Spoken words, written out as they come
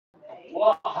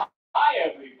Well, hi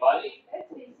everybody. It's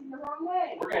facing the wrong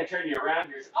way. We're gonna turn you around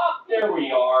here. Oh, there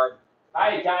we are.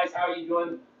 Hi guys, how are you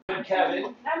doing? I'm Kevin.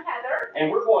 I'm Heather.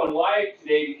 And we're going live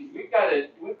today because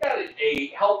we've got a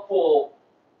helpful,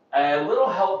 little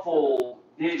helpful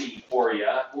ditty for you.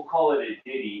 We'll call it a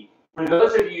ditty. For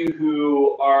those of you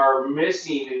who are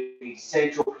missing an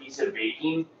essential piece of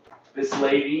baking, this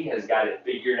lady has got it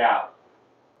figured out.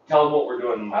 Tell them what we're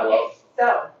doing, my love.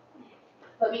 So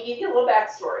let me give you a little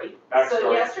backstory.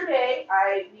 So yesterday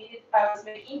I was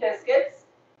making biscuits,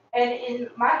 and in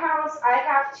my house I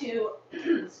have to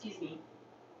excuse me,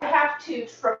 I have to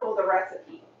triple the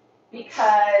recipe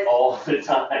because all the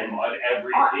time on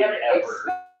everything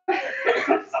ever.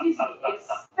 Excuse me,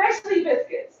 especially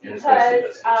biscuits,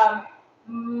 because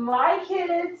my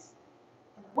kids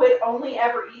would only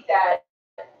ever eat that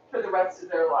for the rest of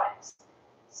their lives.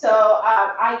 So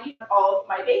I used all of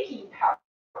my baking powder,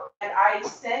 and I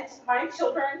sent my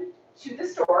children to the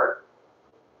store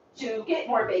to get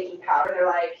more baking powder. They're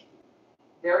like,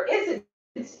 there isn't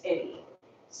any.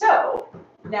 So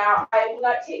now I will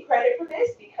not take credit for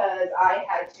this because I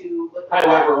had to look up. Hi,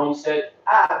 Weber Homestead.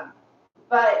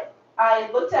 But I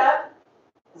looked up,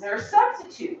 is there a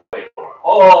substitute? Wait,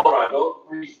 hold on, don't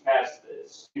reach past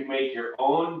this. You make your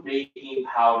own baking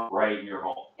powder right in your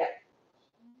home. Yeah.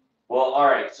 Well, all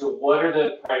right. So, what are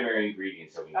the primary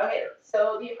ingredients that we need? Okay,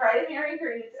 so the primary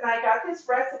ingredients, and I got this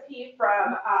recipe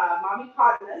from Mommy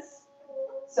Potamus.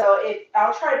 So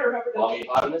I'll try to remember the Mommy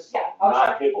Potamus? Yeah,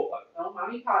 not Hippopotamus. No,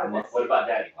 Mommy Potamus. What about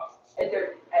Daddy Potamus?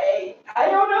 I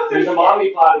don't know. There's a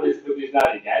Mommy Potamus, but there's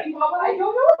not a Daddy Potamus. I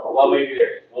don't know. Well, maybe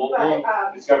there is. We'll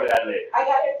discover that later. I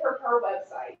got it from her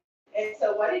website, and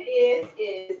so what it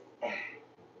is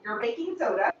your baking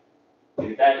soda.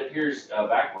 That appears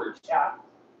backwards. Yeah.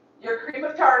 Your cream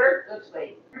of tartar.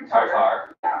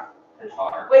 Tartar. Yeah.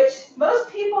 Tartar. Which most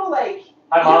people like.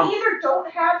 Hi, Mom. You either don't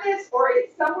have this or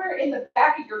it's somewhere in the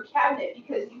back of your cabinet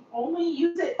because you only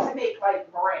use it to make like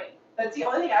meringue. That's the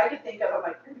only thing I could think of. I'm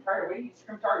like, cream of tartar. What do you use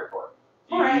cream of tartar for?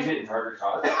 Do you use it in tartar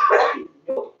sauce?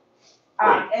 Nope.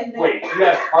 Wait, you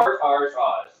have tartar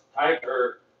sauce.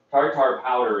 Tartar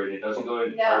powder, and it doesn't go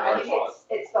into tartar sauce.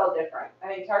 It's spelled different. I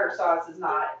mean, tartar sauce is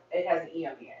not. It has an E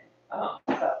on the end. Oh.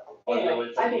 So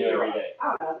anyway, I mean, every day.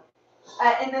 I don't know.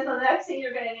 And then the next thing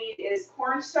you're going to need is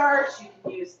cornstarch. You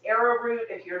can use arrowroot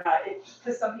if you're not,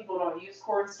 because some people don't use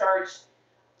cornstarch.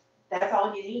 That's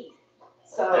all you need.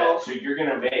 So you're going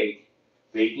to make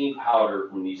baking powder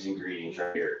from these ingredients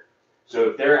right here.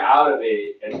 So if they're out of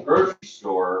it at the grocery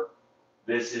store,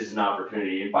 this is an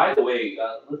opportunity. And by the way,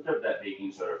 lift up that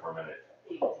baking soda for a minute.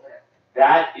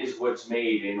 That is what's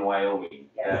made in Wyoming.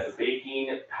 Yes.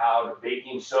 Baking powder,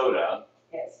 baking soda.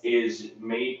 Yes. Is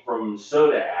made from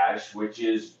soda ash, which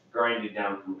is grinded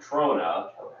down from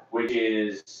trona, which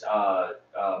is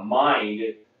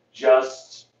mined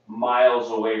just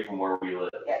miles away from where we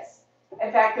live. Yes.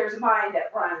 In fact, there's a mine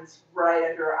that runs right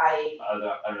under I-80.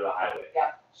 Under the highway.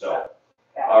 Yep. So,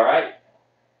 yeah. All right.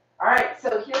 All right,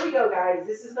 so here we go, guys.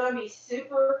 This is going to be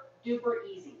super duper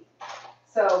easy.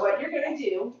 So what you're going to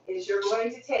do is you're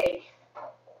going to take,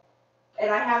 and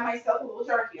I have myself a little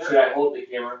jar here. Should I hold the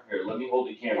camera? Here, let me hold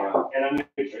the camera. And I'm going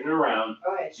to turn it around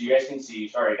so you guys can see.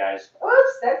 Sorry, guys.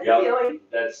 Oops, that's silly.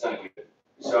 That's not good.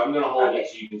 So I'm going to hold it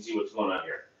so you can see what's going on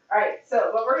here. All right, so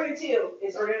what we're going to do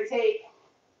is we're going to take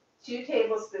 2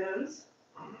 tablespoons.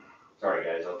 Sorry,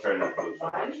 guys. I'll try not to lose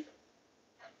one.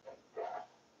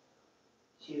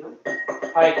 2.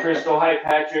 Hi, Crystal. Hi,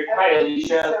 Patrick. Hi,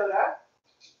 Alicia. Soda.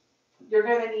 You're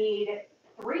going to need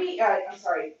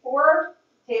 4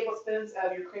 tablespoons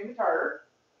of your cream of tartar.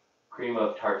 Cream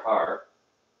of tartar.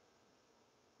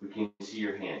 We can see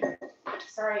your hand.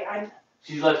 Sorry,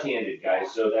 She's left-handed,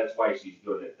 guys, so that's why she's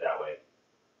doing it that way.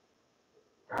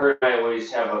 Her and I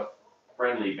always have a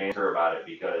friendly banter about it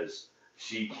because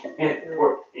she can't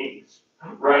pour things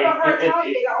right. I have a hard time.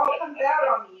 It all comes out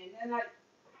on me, and then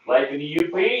Life in the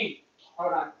UP.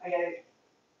 Hold on, I got it.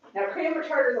 Now, cream of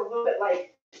tartar is a little bit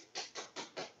like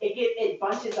it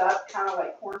bunches up, kind of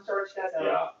like cornstarch does. So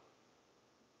yeah.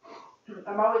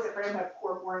 I'm always afraid I'm going to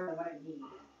pour more than what I need.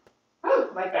 Oh,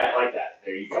 like that. Like that.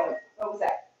 There you go. So, what was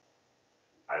that?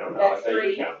 I don't know. That's I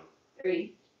 3.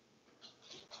 3.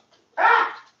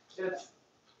 Ah! Oops.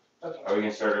 Okay. Are we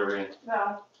going to start over again?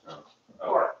 No. Oh. Okay.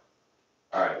 4.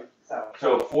 All right.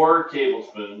 So 4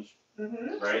 tablespoons,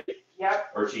 right?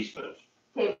 Yep. Or teaspoons?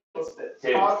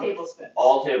 Tablespoons. All tablespoons.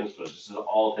 All tablespoons. This is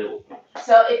all tablespoons.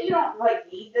 So if you don't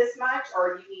need this much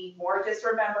or you need more, just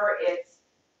remember it's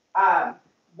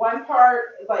 1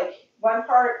 part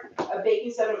of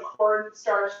baking soda,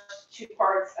 cornstarch, 2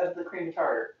 parts of the cream of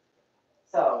tartar.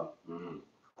 So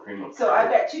Cream of So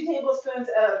I've got 2 tablespoons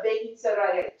of baking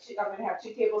soda. I'm going to have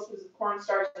 2 tablespoons of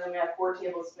cornstarch, and I'm going to have 4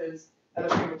 tablespoons of the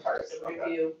cream of tartar. So we're going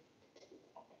to do.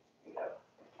 There you go.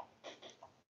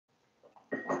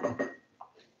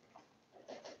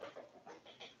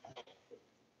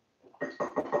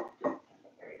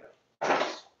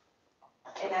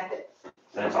 And that's it.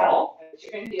 That's all? That's what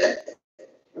you're going to do.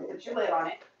 Put your lid on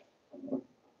it. And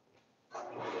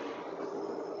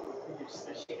you're just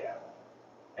going to shake it out.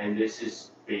 And this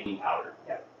is baking powder.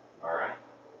 Yep. All right.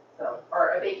 So,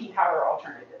 or a baking powder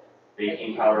alternative.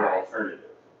 Baking powder alternative.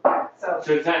 So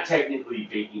it's not technically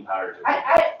baking powder.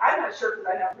 I'm not sure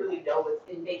because I don't really know what's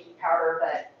in baking powder,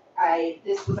 but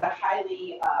this was a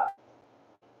highly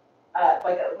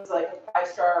it was like a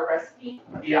 5-star recipe.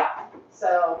 Yeah.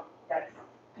 So that's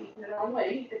the wrong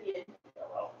way.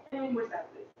 And where's that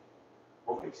please?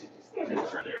 We'll fix it.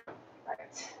 It's right there.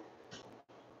 Right.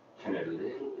 Turn it a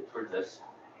little bit towards us.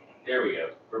 There we go.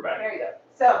 We're back. There you go.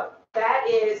 So that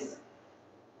is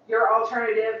your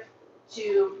alternative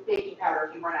to baking powder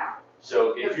if you run out.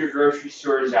 So if your grocery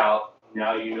store is out,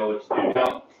 now you know what to do.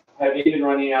 Now, have they been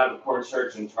running out of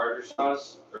cornstarch and tartar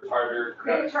sauce or tartar?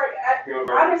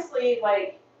 Honestly,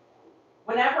 like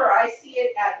whenever I see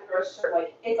it at the grocery store,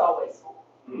 like it's always full.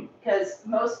 Because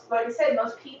like I said,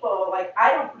 most people, like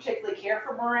I don't particularly care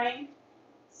for meringue,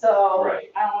 so I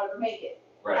don't ever make it.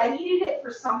 Right. I needed it for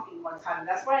something one time, and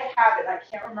that's why I have it. I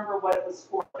can't remember what it was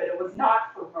for, but it was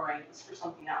not for meringue, it was for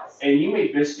something else. And you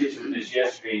made biscuits with this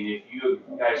yesterday, and if you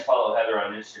guys follow Heather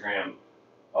on Instagram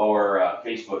or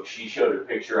Facebook, she showed a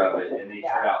picture of it, and they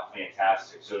turned out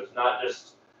fantastic. So it's not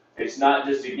just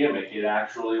a gimmick; it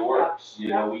actually works. You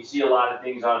know, we see a lot of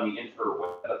things on the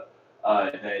interweb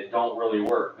that don't really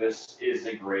work. This is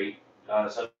a great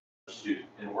substitute.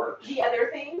 It works. The other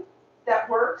thing that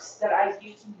works that I've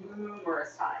used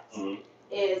numerous times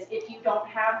is if you don't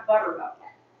have buttermilk,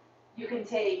 you can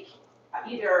take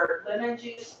either lemon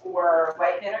juice or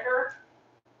white vinegar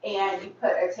and you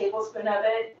put a tablespoon of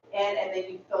it in and then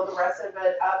you fill the rest of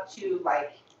it up to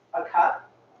like a cup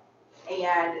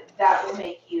and that will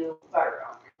make you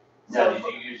buttermilk. Now, did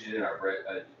you use it in our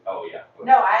bread? Oh, yeah.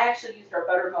 No, I actually used our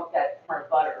buttermilk from our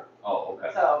butter. Oh,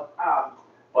 okay. So,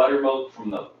 buttermilk from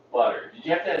the butter. Did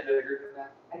you have to add vinegar to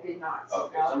that? I did not.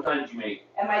 Okay. No. Sometimes you make.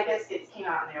 And my biscuits came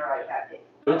out and they were like that big.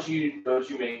 Don't you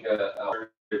make a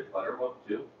buttermilk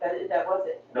too? That was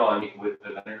it. No, I mean with the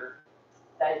vinegar.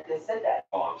 I just said that.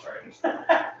 Oh, I'm sorry.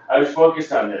 I was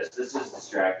focused on this. This is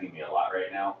distracting me a lot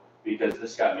right now because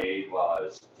this got made while I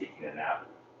was taking a nap,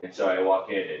 and so I walk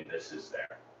in and this is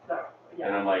there. So, yeah.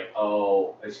 And I'm like,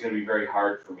 oh, it's going to be very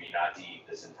hard for me not to eat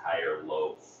this entire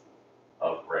loaf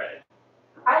of bread.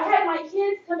 I had my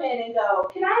kids come in and go,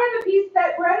 can I have a piece of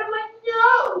that bread? I'm like,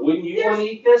 no. Wouldn't you want to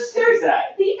eat this? There's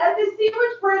that. The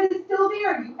sandwich bread is still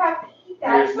there. You have to eat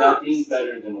that. There's nothing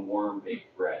better than warm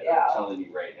baked bread. Yeah. I'm telling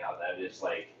you right now, that is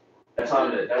like that's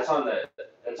on the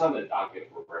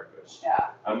docket for breakfast.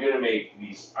 Yeah. I'm gonna make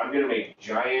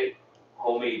giant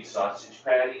homemade sausage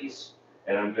patties,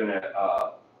 and I'm gonna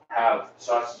have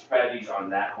sausage patties on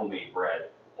that homemade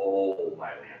bread. Oh my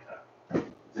Lanta.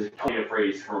 This is a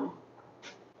phrase from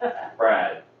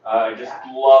Brad. I just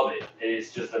love it.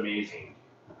 It's just amazing.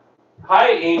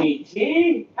 Hi, Amy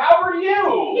T. How are you?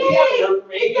 Yay! We haven't heard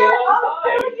from Amy in a long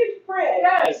time.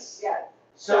 Yes. Yes.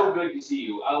 So good to see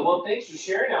you. Well, thanks for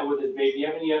sharing that with us, babe. Do you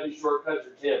have any other shortcuts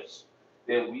or tips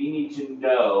that we need to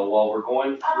know while we're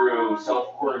going through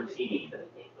self-quarantining?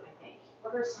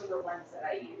 What are some of the ones that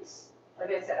I use?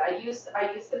 Like I said, I use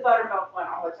the buttermilk one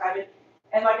all the time.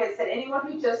 And like I said, anyone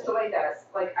who just joined us,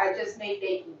 like I just made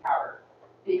baking powder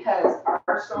because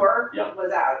our store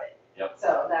was out of it. Yep.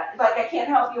 So that, like, I can't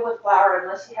help you with flour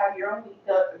unless you have your own wheat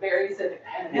berries and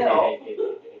milk.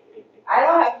 I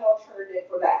don't have an alternative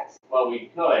for that. Well,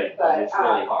 we could, but it's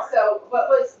really hard. So what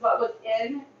was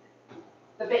in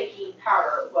the baking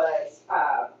powder was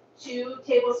 2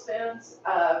 tablespoons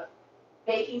of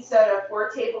baking soda, 4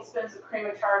 tablespoons of cream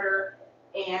of tartar,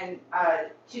 and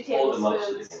 2 tablespoons. Hold them up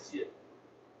so they can see it.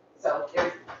 So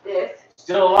there's this.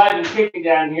 Still alive and kicking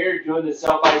down here, doing the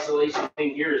self-isolation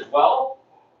thing here as well.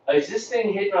 Is this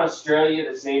thing hitting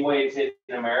Australia the same way it's hitting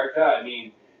America? I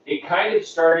mean, it kind of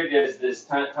started as this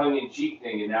tongue-in-cheek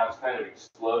thing, and now it's kind of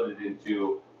exploded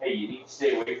into, hey, you need to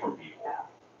stay away from people. Yeah.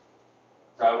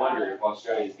 So I wonder if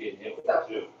Australia's getting hit with it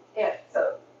too. Yeah,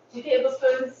 so 2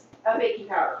 tablespoons of baking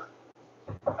powder.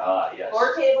 Yes.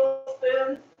 4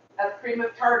 tablespoons of cream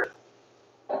of tartar.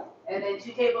 And then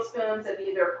 2 tablespoons of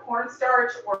either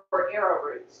cornstarch or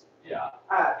arrowroot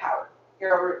powder.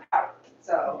 Arrowroot powder.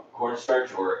 So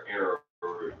cornstarch or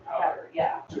arrowroot powder.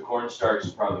 Yeah. So cornstarch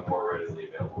is probably more readily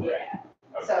available, right? Yeah.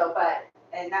 Okay. So, but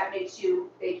and that makes you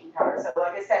baking powder. So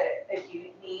like I said, if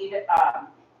you need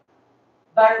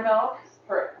buttermilk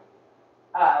for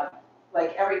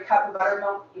like every cup of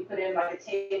buttermilk, you put in like a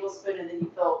tablespoon, and then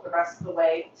you fill the rest of the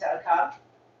way to a cup,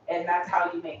 and that's how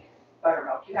you make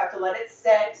buttermilk. You have to let it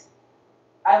sit.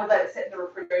 I would let it sit in the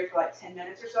refrigerator for like 10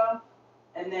 minutes or so,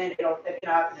 and then it'll thicken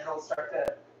up and it'll start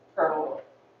to curdle.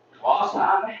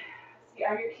 Awesome. See,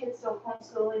 are your kids still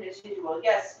homeschooling as usual?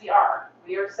 Yes, we are.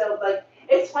 We are so, like,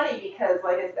 it's funny because,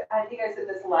 like, I think I said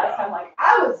this last time, like,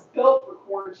 I was built for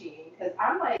quarantining because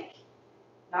I'm, like,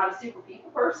 not a super people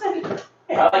person.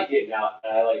 I like getting out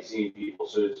and I like seeing people,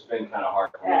 so it's been kind of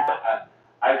hard for me. But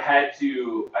I've had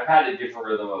a different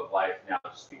rhythm of life now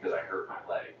just because I hurt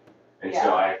my leg. And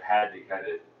so I've had to kind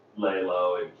of lay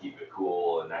low and keep it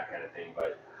cool and that kind of thing.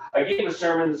 But I gave a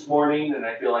sermon this morning, and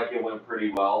I feel like it went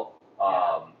pretty well.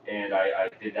 And I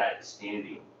did that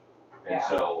standing. And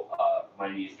so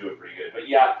my knee's doing pretty good. But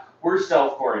yeah, we're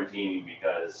self-quarantining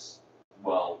because,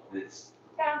 well, it's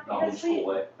the homeschool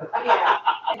way. And,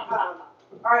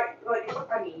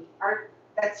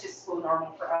 that's just school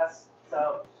normal for us.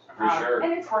 So, for sure.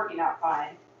 And it's working out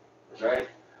fine. That's right.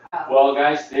 Well,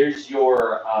 guys, there's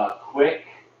your quick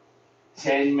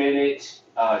 10-minute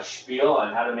spiel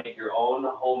on how to make your own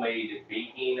homemade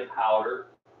baking powder.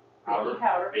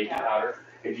 Baking powder.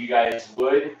 If you guys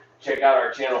would, check out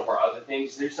our channel for other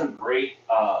things. There's some great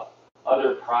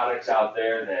other products out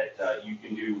there that you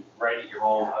can do right at your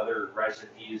home, other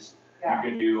recipes you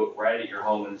can do right at your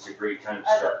home, and it's a great time to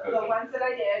start cooking. The ones that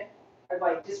I did,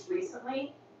 like just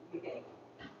recently,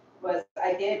 was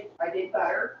I did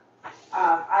butter.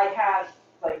 I have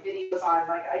like videos on,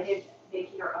 like I did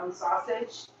making your own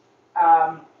sausage.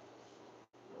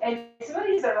 And some of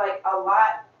these are like a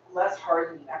lot less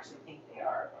hard than you actually think they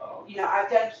are. Oh. You know, I've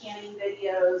done canning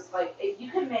videos. Like, if you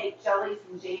can make jellies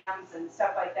and jams and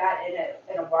stuff like that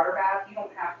in a water bath, you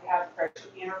don't have to have a pressure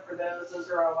canner for those. Those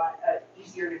are a lot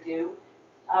easier to do.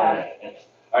 All right,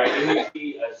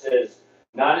 MEC says,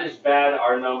 not as bad.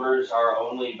 Our numbers are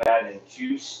only bad in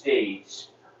 2 states,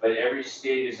 but every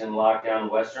state is in lockdown.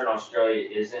 Western Australia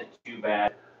isn't too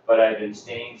bad, but I've been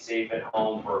staying safe at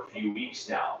home for a few weeks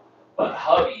now. But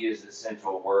hubby is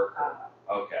essential worker.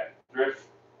 Okay. Thrift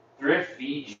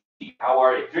VG, how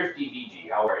are you? Thrifty VG,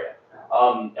 how are you?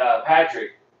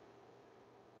 Patrick,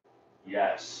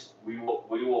 yes, we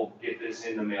will get this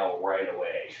in the mail right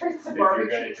away. If you're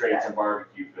going to trade some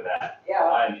barbecue for that,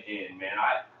 I'm in, man.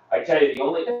 I tell you, the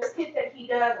only biscuit that he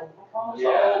does, oh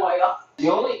my God. The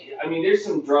only, I mean, there's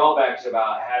some drawbacks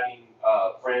about having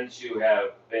friends who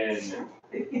have been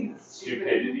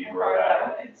stupidity brought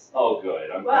out. Oh, good.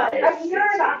 But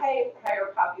you're in a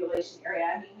higher population area.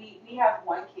 I mean, we have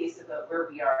one case of it where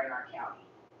we are in our county,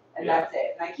 and that's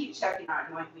it. And I keep checking on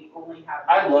it, like we only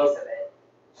have one case of it.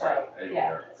 Sorry.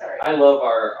 I love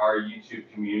our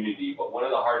YouTube community, but one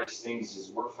of the hardest things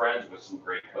is we're friends with some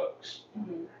great cooks,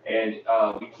 and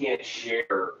we can't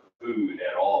share food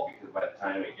at all because by the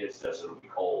time it gets to us, it'll be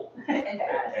cold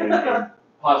and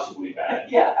possibly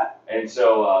bad. And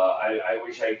so I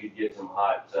wish I could get some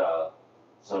hot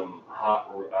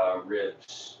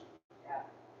ribs.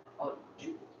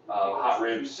 Hot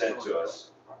ribs sent to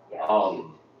us. A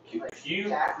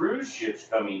few cruise ships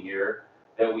coming here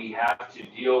that we have to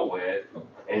deal with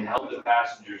and help the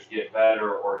passengers get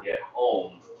better or get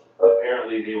home.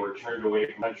 Apparently, they were turned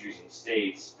away from countries and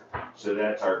states, so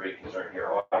that's our big concern here.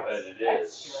 Oh, I bet it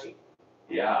is.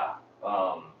 Yeah,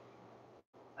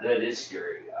 that is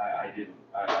scary.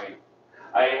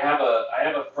 I have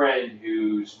a friend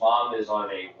whose mom is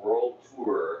on a world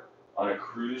tour on a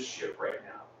cruise ship right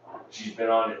now. She's been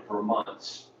on it for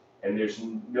months, and there's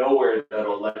nowhere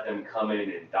that'll let them come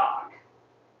in and dock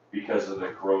because of the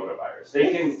coronavirus.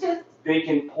 They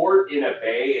can port in a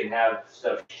bay and have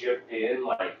stuff shipped in,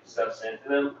 like stuff sent to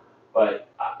them. But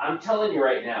I'm telling you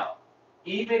right now,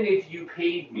 even if you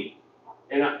paid me,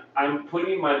 and I'm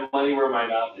putting my money where my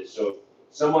mouth is, so if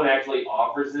someone actually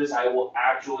offers this, I will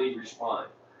actually respond.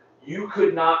 You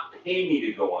could not pay me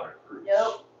to go on a cruise.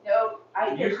 Nope.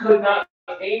 You could not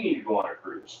pay me to go on a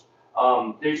cruise.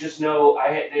 There's just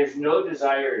there's no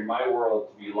desire in my world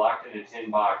to be locked in a tin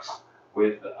box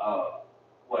with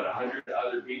 100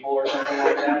 other people or something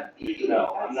like that?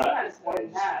 No, I'm not.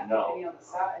 No.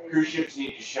 Cruise ships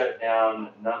need to shut down,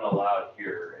 none allowed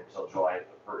here until July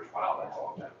the 1st. Wow, that's a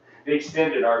long time. They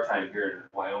extended our time here in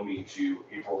Wyoming to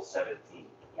April 17th.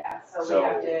 Yeah, so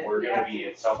we're going to be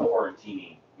in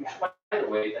self-quarantining. Which, by the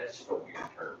way, that's just a weird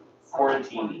term.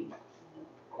 Quarantining.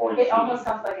 It almost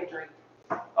sounds like a drink.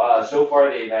 So far,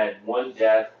 they've had 1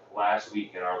 death last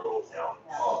week in our little town.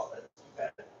 Yeah. Oh, that's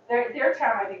bad. Their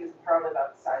town, I think, is probably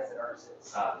about the size that ours is.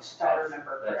 If I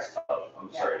remember that's correctly. tough. I'm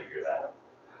sorry to hear that.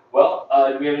 Well,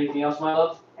 do we have anything else, my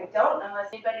love? I don't, unless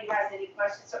anybody has any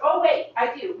questions. So, oh wait,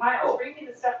 I do. Miles, bring me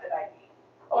the stuff that I need.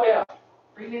 Oh yeah.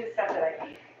 Bring me the stuff that I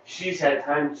need. She's had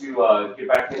time to get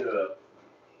back into the.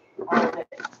 All of it.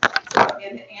 So,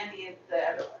 and the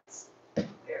other ones.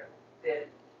 There.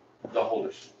 The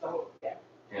holders. The whole, yeah.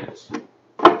 Handles.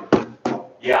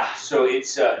 Yeah, so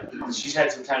it's she's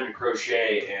had some time to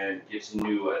crochet and get some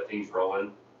new things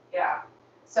rolling. Yeah.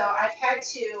 So I've had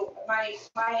to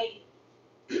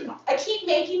I keep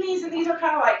making these, and these are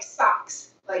kind of like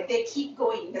socks. Like they keep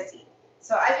going missing.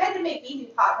 So I've had to make me new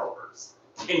pot holders.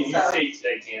 Can you say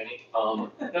Titanic?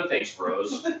 No thanks,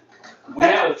 bros. We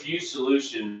have a few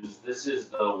solutions. This is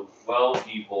the well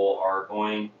people are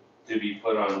going to be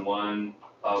put on one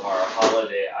of our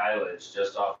holiday islands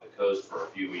just off the coast for a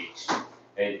few weeks.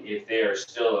 And if they are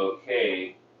still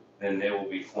okay, then they will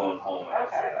be flown home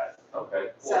after that. Okay.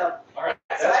 Cool. So, all right.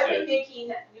 So I've been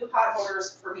making new pot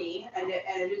holders for me and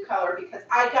a new color because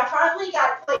I finally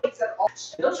got plates that all.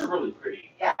 Those are really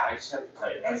pretty. Yeah. I just have to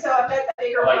tell you. And so I've got the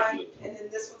bigger like one, and then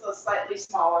this one's a slightly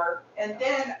smaller. And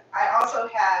then I also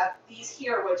have these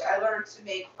here, which I learned to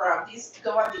make from. These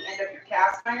go on the end of your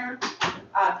cast iron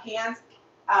pans.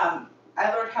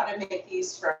 I learned how to make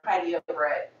these from Heidi over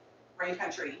at Rain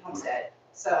Country Homestead.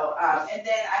 So, and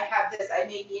then I have this. I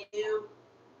made me a new.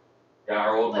 Yeah,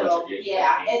 our old ones are getting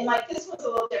and like this was a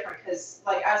little different because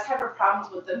like I was having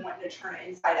problems with them wanting to turn it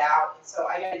inside out, and so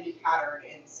I got a new pattern,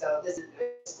 and so this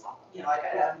is like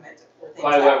I meant to pull things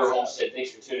Bye, out. Weber Homestead.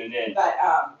 Thanks for tuning in. But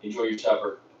enjoy your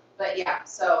supper. But yeah,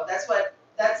 so that's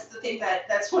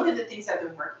one of the things I've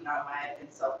been working on while I've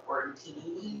been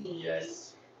self-quarantining.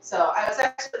 Yes. So I was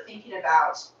actually thinking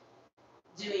about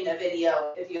doing a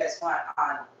video if you guys want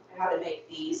on how to make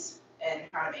these and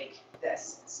how to make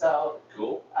this. So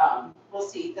cool. We'll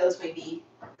see. Those may be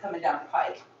coming down the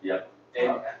pike. Yep.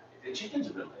 And the chickens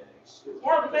have been laying eggs too.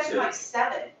 Yeah, we got like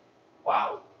 7.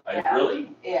 Wow. Yeah.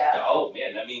 Really? Yeah. Oh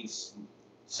man, that means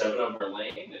 7 of them are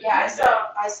laying. Yeah,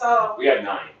 I saw. We have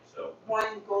 9. So.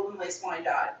 One golden lace wine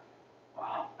dot.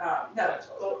 Wow.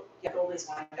 Golden lace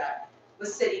wine dot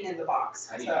was sitting in the box.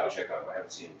 I need to go check out. I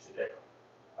haven't seen him today.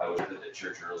 I was at the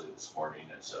church early this morning,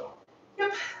 and so.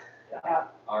 Yep. Yeah.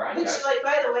 All right. Which, guys. like,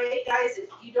 by the way, guys, if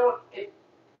you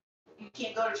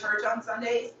can't go to church on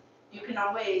Sundays, you can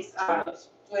always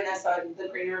join us on the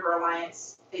Green River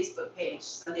Alliance Facebook page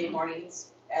Sunday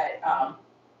mornings at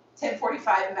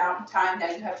 10:45 Mountain Time. Now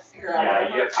you have to figure out.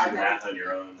 Yeah, you have to do math on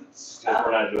your own.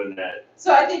 We're not doing that.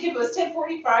 So I think it was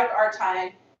 10:45 our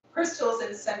time. Crystal's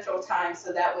in Central Time,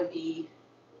 so that would be.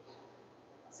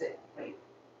 Wait.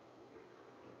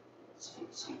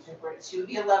 She would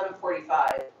be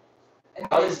 11:45.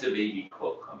 How is the baby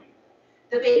quilt coming?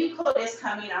 The baby quilt is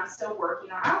coming. I'm still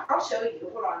working on it. I'll show you.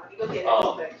 Hold on. Let me go get it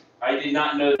real quick. I did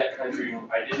not know that country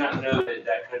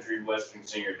and western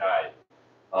singer died.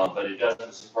 But it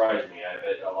doesn't surprise me. I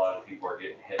bet a lot of people are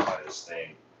getting hit by this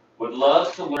thing. Would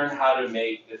love to learn how to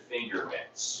make the finger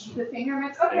mitts. The finger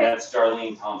mitts? Okay. And that's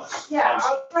Darlene Thomas. Yeah,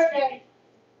 I'll try that.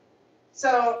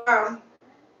 So, all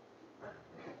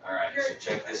right, so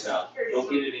check this out. Don't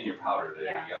get it in your powder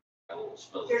there. You got a little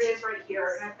spill. Here it is right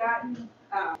here. And I've gotten,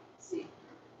 let's see.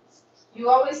 You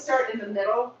always start in the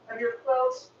middle of your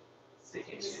quilt.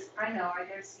 I know, I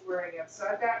gotta see where I am. So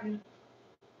I've gotten,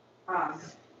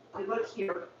 we look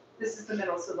here, this is the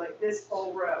middle, so like this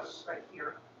whole row right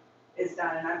here is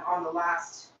done, and I'm on the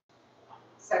last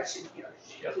section here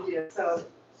to do. So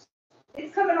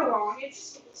it's coming along,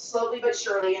 it's slowly but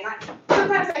surely, and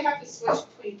sometimes I have to switch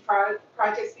between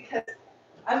projects because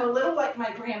I'm a little like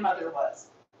my grandmother was,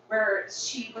 where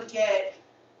she would get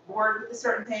bored with a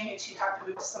certain thing and she'd have to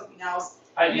move to something else.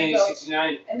 Heidi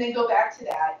 69. And then go back to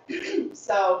that.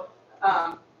 So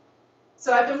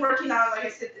I've been working on, like I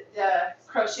said, the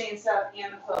crochet and stuff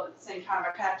and the quilt at the same time.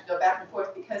 I kind of have to go back and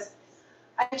forth because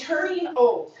I'm turning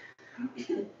old.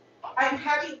 I'm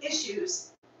having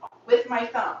issues with my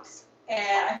thumbs.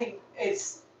 And I think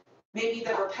it's maybe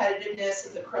the repetitiveness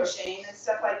of the crocheting and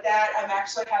stuff like that. I'm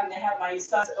actually having to have my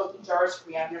sons open jars for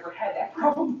me. I've never had that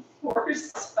problem before.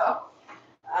 So,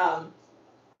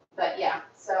 but yeah,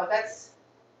 so that's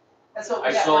what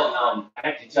we got going on. I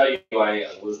have to tell you, I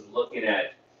was looking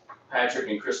at Patrick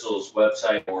and Crystal's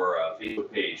website or Facebook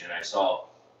page, and I saw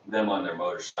them on their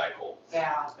motorcycle.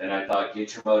 Yeah. And I thought,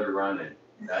 get your motor running.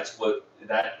 I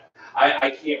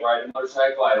can't ride a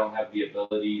motorcycle. I don't have the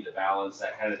ability, the balance,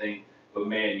 that kind of thing. But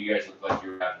man, you guys look like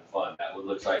you were having fun. That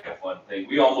looks like a fun thing.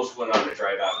 We almost went on a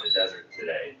drive out in the desert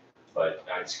today, but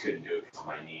I just couldn't do it because of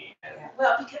my knee. Yeah.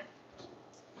 Well,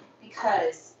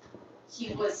 because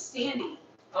he was standing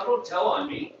Oh, don't tell on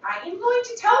me. I am going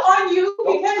to tell on you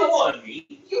Don't because tell on me.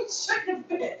 you shouldn't have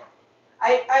been.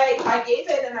 I gave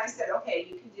it and I said, okay,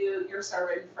 you can do your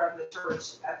sermon from the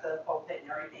church at the pulpit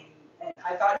and everything. And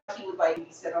I thought he would like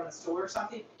maybe sit on the stool or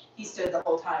something. He stood the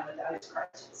whole time without his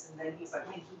crutches. And then he's like,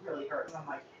 man, he really hurts. I'm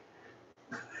like,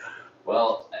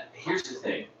 Well, here's the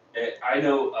thing. I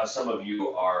know some of you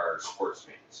are sports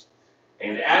fans.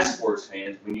 And as sports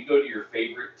fans, when you go to your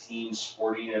favorite team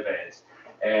sporting event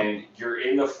and you're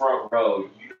in the front row,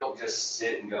 you don't just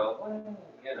sit and go, well,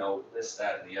 you know, this,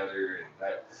 that, and the other, and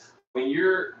that. When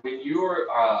you're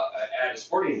at a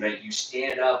sporting event, you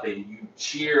stand up and you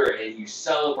cheer and you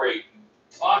celebrate, you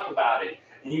talk about it,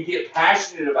 and you get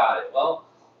passionate about it. Well,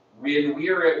 when we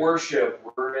are at worship,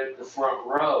 we're at the front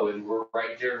row and we're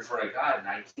right there in front of God, and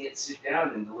I can't sit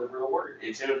down and deliver the word.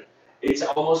 It's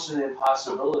almost an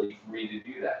impossibility for me to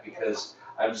do that because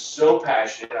I'm so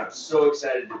passionate. I'm so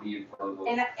excited to be in front of the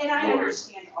Lord. and I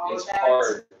understand all It's of that.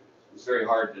 hard. It's very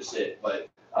hard to sit, but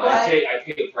I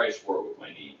pay the price for it with my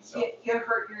knee. So. You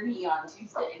hurt your knee on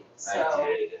Tuesday. So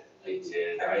I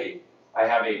did. I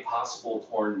have a possible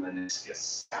torn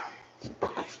meniscus.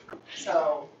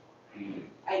 So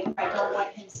I don't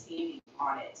want him standing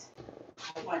on it.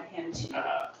 I want him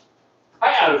to.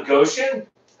 Hi, out of Goshen.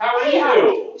 How are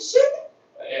you?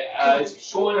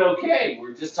 It's going okay.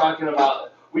 We're just talking about.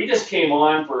 We just came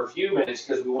on for a few minutes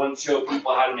because we wanted to show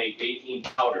people how to make baking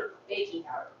powder. Baking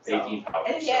powder. Baking powder.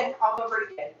 And again, I'll go over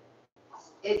it again.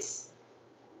 It's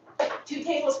 2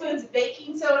 tablespoons of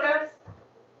baking soda,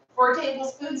 4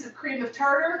 tablespoons of cream of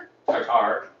tartar,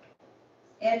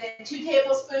 and then 2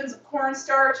 tablespoons of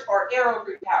cornstarch or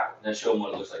arrowroot powder. Now show them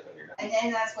what it looks like when you're done. And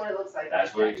then that's what it looks like.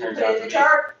 That's what it turns out to be. Put it in the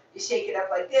jar. You shake it up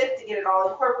like this to get it all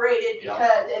incorporated.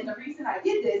 Because, and the reason I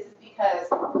did this is because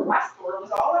my store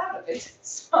was all out of it.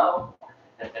 So.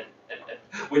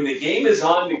 When the game is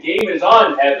on,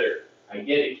 Heather. I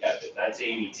get it, Kevin. That's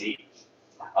Amy T.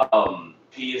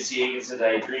 P&C Aiken says,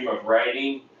 I dream of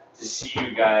riding to see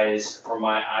you guys for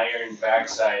my iron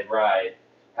backside ride.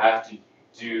 Have to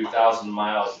do 1,000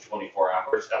 miles in 24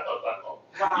 hours.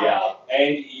 Wow. Yeah,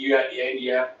 and you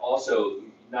have also,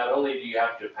 not only do you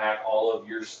have to pack all of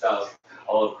your stuff,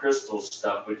 all of Crystal's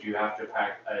stuff, but you have to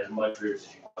pack as much ribs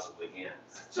as you possibly can.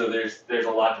 So there's a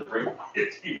lot to bring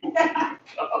with you when you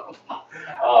come.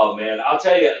 Oh man, I'll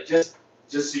tell you, just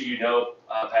so you know,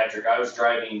 Patrick, I was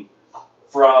driving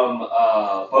from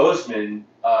Bozeman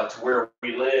to where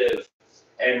we live,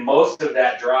 and most of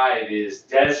that drive is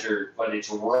desert, but it's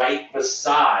right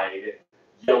beside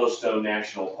Yellowstone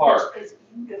National Park. It's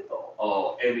beautiful.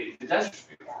 Oh, and the desert's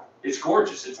beautiful. It's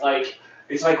gorgeous. It's like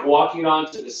walking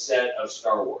onto the set of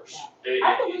Star Wars.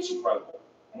 It's incredible.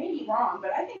 I may be wrong,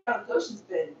 but I think Goshen's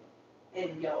been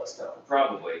in Yellowstone.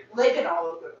 Probably. They've been all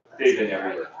over. They've been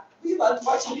everywhere. We loved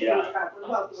watching them. Yeah. We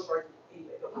loved the bird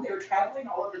anyway, but when they were traveling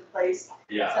all over the place,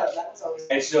 yeah. So that was always.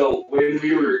 And so when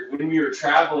we were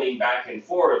traveling back and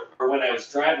forth, or when I was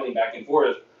traveling back and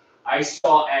forth, I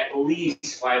saw at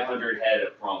least 500 head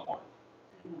of pronghorn.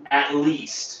 Mm-hmm. At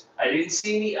least. I didn't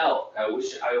see any elk. I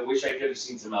wish I could have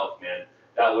seen some elk, man.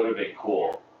 That would have been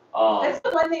cool. That's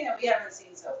the one thing that we haven't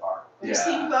seen so far. We've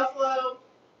seen buffalo.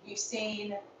 We've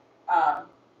seen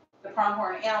the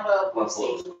pronghorn antelope. We've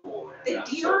seen cool, the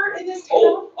deer in this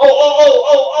town.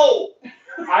 Oh!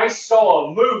 I saw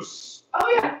a moose. Oh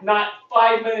yeah. Not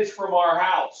 5 minutes from our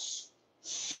house.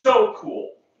 So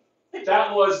cool.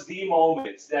 That was the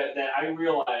moment that I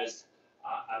realized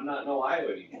I'm not in Ohio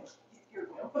anymore.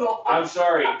 I'm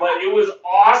sorry, but it was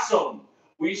awesome.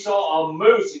 We saw a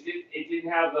moose. It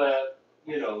didn't have a,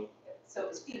 So it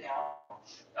was female.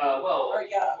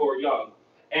 Or young.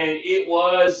 And it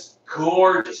was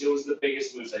gorgeous. It was the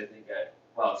biggest moose I think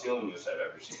it's the only moose I've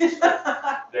ever seen. So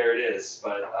there it is.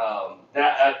 But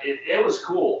it was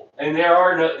cool. And there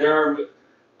are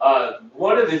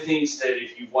one of the things that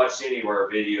if you've watched any of our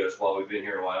videos while we've been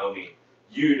here in Wyoming,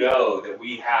 you know that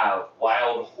we have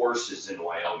wild horses in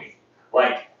Wyoming.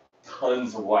 Like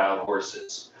tons of wild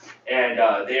horses. And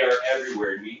they are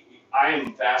everywhere. I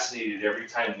am fascinated every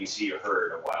time we see a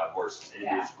herd of wild horses. It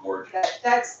is gorgeous.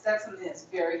 That's something that's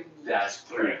very unique. That's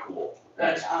pretty cool.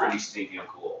 That's pretty stinking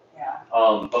cool. Yeah.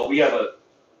 But we've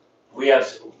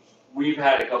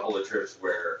had a couple of trips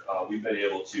where we've been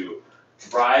able to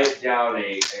drive down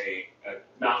a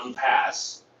mountain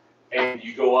pass, and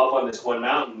you go up on this one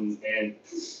mountain, and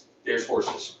there's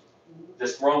horses,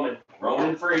 just roaming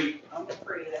free,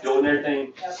 doing their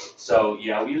thing. Yep. So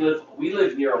yeah, we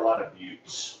live near a lot of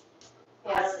buttes.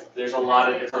 Yes. There's a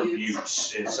lot of different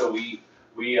buttes, and so we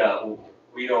don't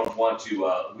want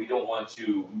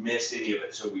to miss any of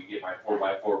it. So we get my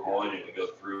 4x4 going and we go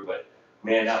through. But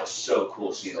Man, that was so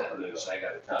cool seeing that moose. I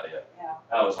got to tell you, Yeah.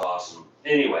 that was awesome.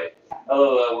 Anyway,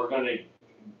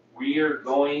 we are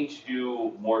going to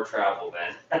do more travel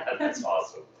then. That's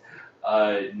awesome.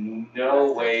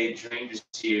 No way, dream to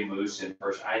see a moose in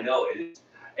person. I know it is,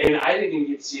 and I didn't even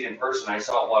get to see it in person. I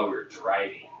saw it while we were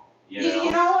driving. You know?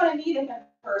 You don't want to meet them in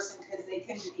person because they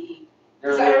tend to be.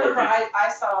 They're Because I remember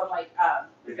I saw them like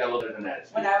they've got a little bit of an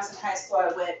attitude. when I was in high school.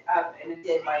 I went up and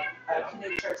did like a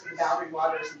canoe trip to the Boundary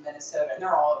Waters in Minnesota, and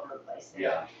they're all over the place.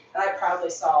 Yeah. And I probably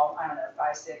saw, I don't know,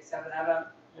 5, 6, 7 of them.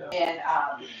 Yeah.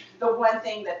 And the one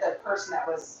thing that the person that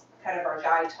was kind of our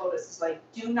guide told us is like,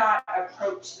 do not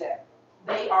approach them.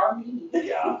 They are mean.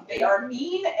 Yeah. They are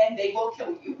mean and they will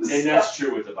kill you. And that's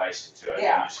true with the bison too.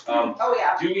 Yeah. Oh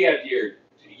yeah. Do we have deer?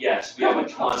 Yes, we have a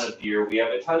ton of deer. We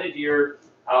have a ton of deer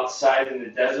outside in the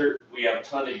desert. We have a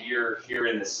ton of deer here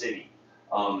in the city.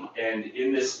 And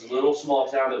in this little small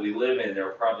town that we live in, there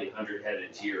are probably 100 head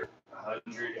of deer.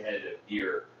 100 head of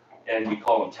deer. And we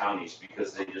call them townies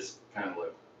because they just kind of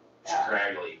look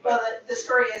scraggly. Well, the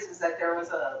story is that there was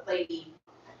a lady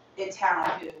in town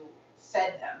who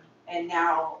fed them, and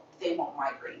now they won't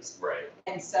migrate. Right.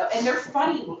 And so, and they're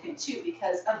funny looking too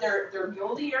because of their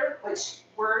mule deer, which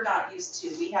we're not used to.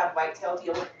 We have white-tailed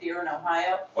deer in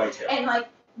Ohio. Whitetail. And like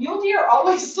mule deer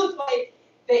always look like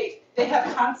they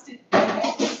have constant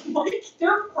bangs. Like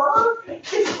their fur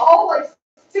is all like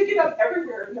sticking up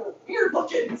everywhere and they're weird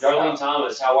looking. Darlene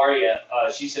Thomas, how are you?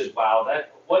 She says, wow,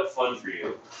 what fun for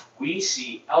you. We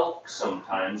see elk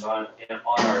sometimes on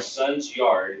our son's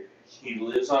yard. He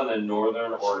lives on the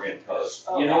northern Oregon coast.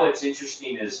 Oh, you know what's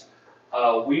interesting is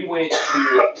we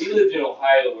lived in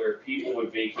Ohio where people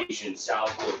would vacation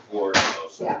south of Florida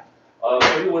mostly. Yeah.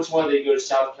 Every once in a while they go to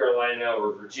South Carolina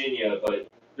or Virginia, but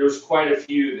there's quite a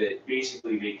few that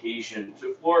basically vacation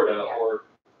to Florida or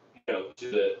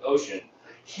to the ocean.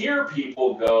 Here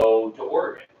people go to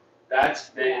Oregon.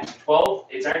 It's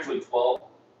actually 12.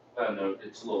 No,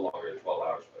 it's a little longer than 12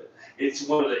 hours, but it's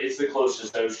the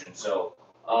closest ocean. So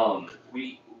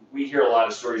we hear a lot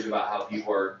of stories about how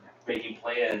people are making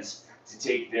plans to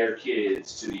take their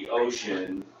kids to the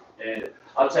ocean. And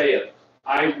I'll tell you,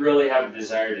 I really have a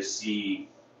desire to see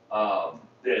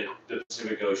the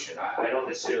Pacific Ocean. I don't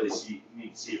necessarily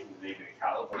need to see it from maybe the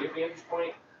California vantage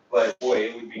point, but boy,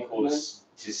 it would be cool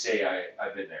to say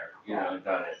I've been there, and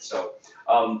done it. So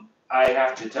I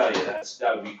have to tell you,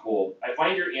 that would be cool. I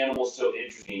find your animals so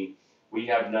interesting. We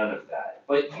have none of that.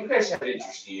 But you guys have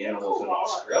interesting animals in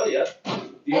Australia.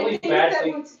 The only bad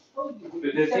thing, I'm just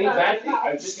going to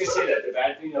say that, the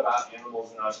bad thing about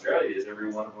animals in Australia is every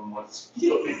one of them wants to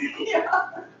kill you. Yeah.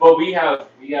 But we have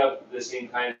the same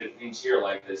kind of things here,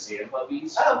 like the sand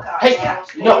puppies. Oh, God. Hey, yeah.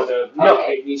 no,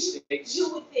 pygmy snakes.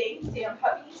 You would think sand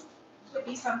puppies would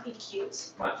be something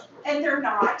cute. And they're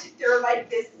not. They're like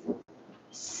this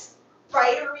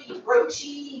spidery,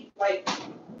 roachy, like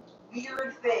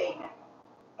weird thing.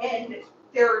 And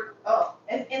they're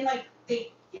and like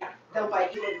they'll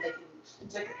bite you and they can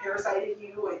take a parasite in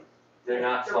you and they're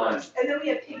not fun. Worse. And then we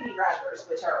have pygmy rattlers,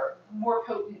 which are more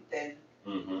potent than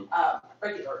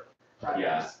regular rattlers.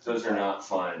 Yeah, those are not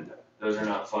fun. Those are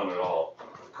not fun at all.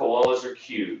 Koalas are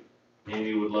cute.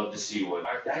 Amy would love to see one.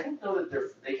 I don't know that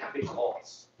they have big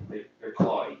claws. They're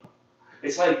clawy.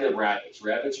 It's like the rabbits.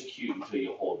 Rabbits are cute until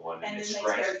you hold one and it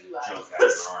scratches the junk out of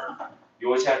your arm. You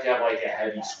always have to have like a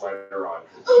heavy sweater on.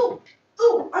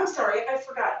 Ooh, I'm sorry, I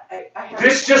forgot. I have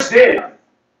this just did.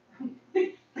 My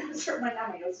nose is right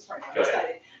now. I'm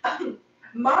excited.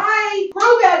 My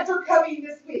grow bags are coming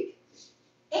this week.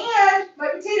 And my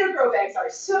potato grow bags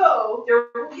are. So there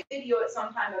will be a video at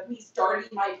some time of me starting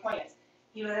my plants.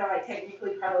 Even though I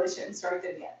technically probably shouldn't start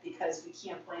them yet because we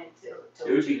can't plant till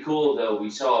it would be cool though. We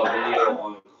saw a video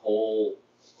on coal.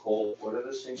 What are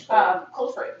those things called?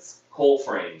 Coal frames. Coal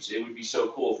frames. It would be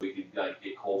so cool if we could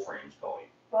get coal frames going.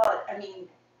 Well, I mean,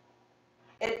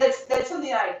 that's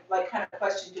something I kind of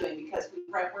question doing because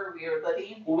right where we are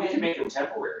living. Well, we can make them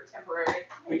temporary.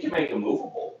 We can make them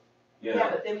movable. Yeah,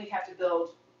 but then we have to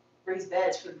build raised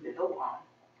beds for them to build on.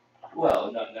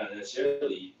 Well, not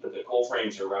necessarily, but the coal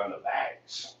frames are around the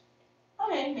bags.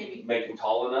 Okay, maybe. Make them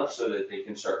tall enough so that they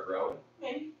can start growing.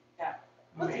 Maybe, yeah.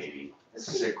 Maybe. This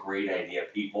is a great idea,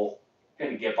 people. I'm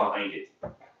gonna get behind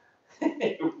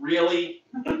it. Really?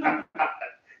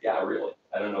 Yeah, really.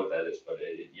 I don't know what that is, but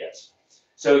yes.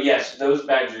 So yes, those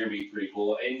bags are gonna be pretty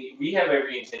cool, and we have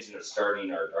every intention of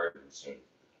starting our garden soon.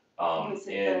 I have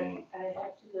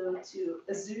to go to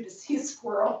a zoo to see a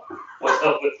squirrel. What's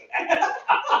up with that?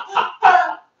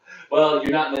 Well,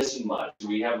 you're not missing much.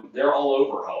 They're all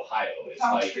over Ohio. It's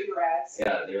like tree rats.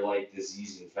 Yeah, they're like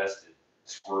disease infested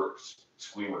squirrels,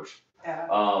 squeamers.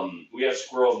 Yeah. We have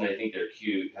squirrels, and I think they're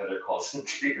cute. Heather calls them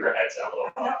tree rats.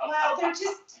 Well, they're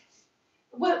just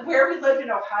where we lived in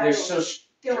Ohio. They're so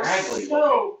there were straggly.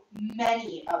 So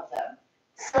many of them.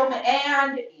 So many,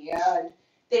 and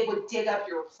they would dig up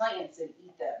your plants and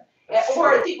eat them.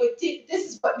 Or they would dig. This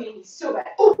is what made me so mad.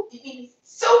 Oh, it made me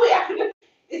so mad.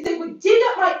 Is they would dig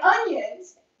up my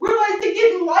onions, realize they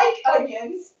didn't like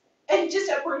onions, and just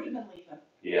uproot them and leave them.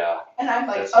 Yeah. And I'm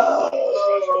like,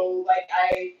 oh, like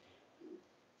if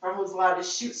I was allowed to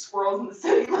shoot squirrels in the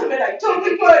city limit, I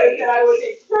totally would, and I would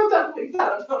throw dumplings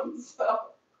out of them. So.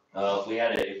 If we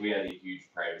had a huge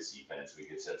privacy fence, we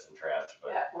could set some traps,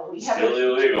 but yeah, well, still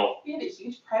illegal. We have a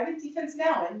huge privacy fence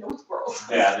now and no squirrels.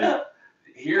 Yeah,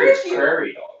 here it's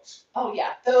prairie dogs. Oh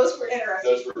yeah, those were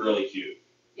interesting. Those were really cute.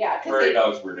 Yeah, prairie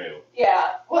dogs were new.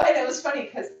 Yeah, well, and it was funny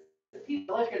because the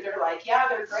people live here, they're like, yeah,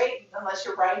 they're great unless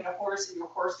you're riding a horse and your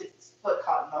horse gets its foot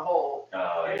caught in the hole.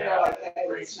 Oh and yeah, they're like,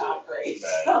 that is not great.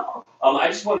 So. I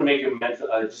just want to make a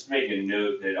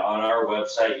note that on our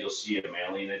website you'll see a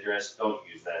mailing address. Don't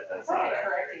use that. That's not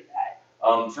accurate.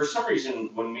 For some reason,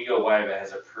 when we go live, it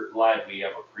has we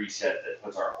have a preset that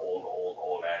puts our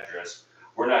old address.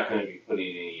 We're not going to be putting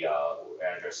any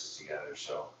addresses together,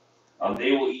 so.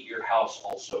 They will eat your house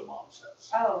also, Mom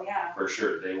says. Oh yeah. For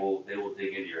sure, they will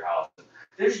dig into your house.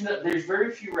 There's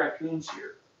very few raccoons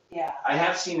here. Yeah. I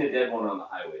have seen a dead one on the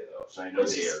highway though, so I know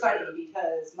Which they is are funny good.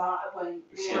 because when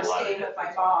we were staying with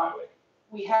my mom,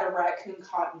 we had a raccoon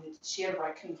caught she had a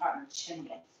raccoon caught in her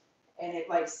chimney, and it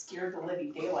like scared the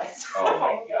living daylights. Oh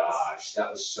my gosh, that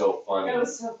was so funny. That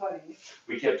was so funny.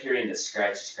 We kept hearing the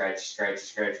scratch,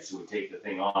 so we take the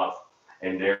thing off.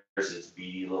 And there's its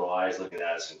beady little eyes looking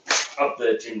at us, and up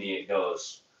the chimney it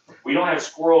goes. We don't have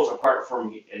squirrels apart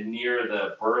from near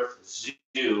the birth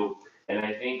zoo, and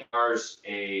I think ours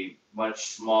much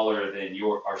smaller than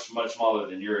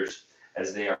yours,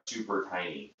 as they are super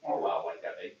tiny. Oh wow, like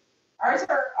that big. Ours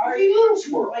are little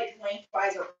squirrels. Like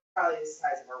lengthwise are probably the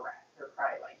size of a rat. They're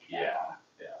probably like that.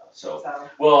 Yeah. So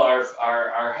well,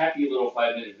 our happy little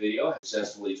 5-minute video has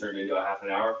successfully turned into a half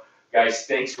an hour. Guys,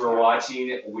 thanks for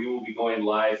watching. We will be going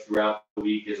live throughout the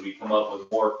week as we come up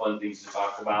with more fun things to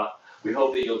talk about. We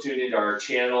hope that you'll tune into our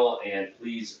channel and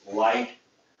please like,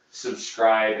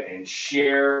 subscribe, and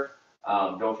share.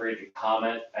 Don't forget to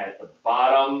comment at the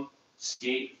bottom.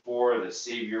 Skate for the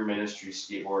Savior Ministry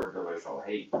Skateboard Professional.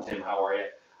 Hey, Tim, how are you?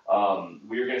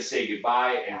 We're going to say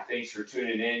goodbye and thanks for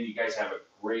tuning in. You guys have a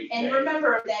great day. And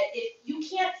remember that if you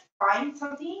can't find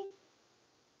something,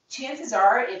 chances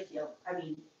are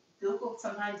Google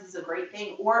sometimes is a great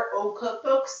thing, or old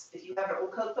cookbooks. If you have an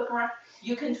old cookbook around,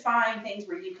 you can find things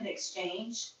where you can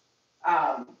exchange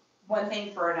one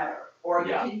thing for another, or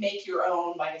you can make your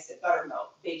own, like I said,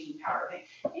 buttermilk, baking powder thing.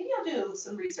 Maybe I'll do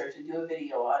some research and do a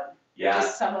video on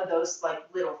just some of those like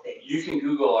little things. You can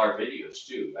Google our videos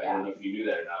too. I don't know if you knew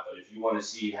that or not, but if you want to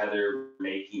see Heather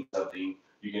making something,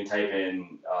 you can type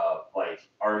in like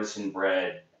artisan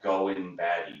bread, Goin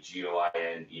Batty,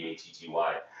 GOIN BATTY.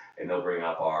 And they'll bring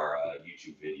up our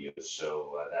YouTube videos.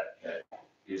 So that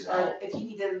is. If you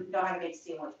need to know how to make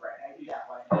sandwich bread, I do that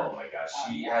one. Oh my gosh,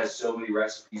 she has so many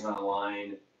recipes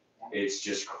online. It's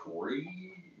just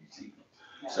crazy.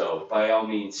 Yeah. So by all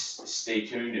means, stay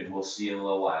tuned, and we'll see you in a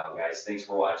little while, guys. Thanks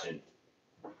for watching.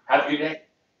 Have a good day,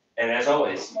 and as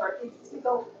always.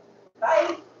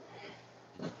 Bye.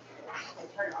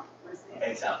 Turn it off.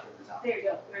 It's out. There you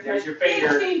go. There's your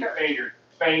finger. Finger.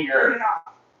 Turn it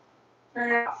off. Turn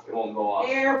it off. It won't go off.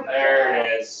 There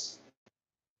it is.